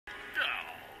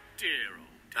dear old.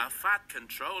 The Fat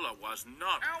Controller was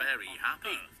not very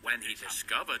happy when he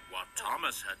discovered what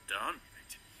Thomas had done.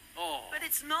 Oh. But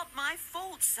it's not my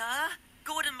fault, sir.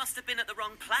 Gordon must have been at the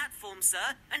wrong platform,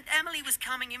 sir, and Emily was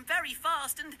coming in very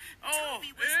fast, and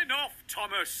Toby was... Enough,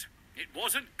 Thomas. It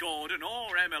wasn't Gordon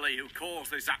or Emily who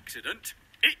caused this accident.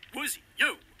 It was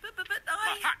you. But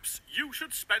I... Perhaps you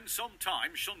should spend some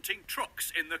time shunting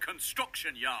trucks in the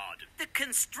construction yard. The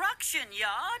construction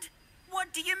yard?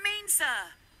 What do you mean,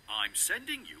 sir? I'm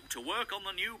sending you to work on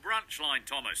the new branch line,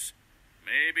 Thomas.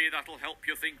 Maybe that'll help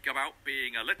you think about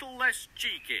being a little less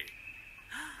cheeky.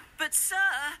 But,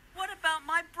 sir, what about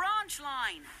my branch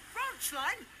line? Branch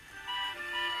line?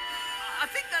 I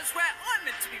think that's where I'm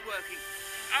meant to be working.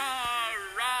 Ah,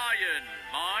 Ryan,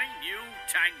 my new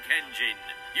tank engine.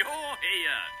 You're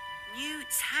here. New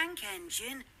tank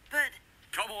engine? But...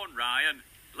 Come on, Ryan.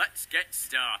 Let's get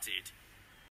started.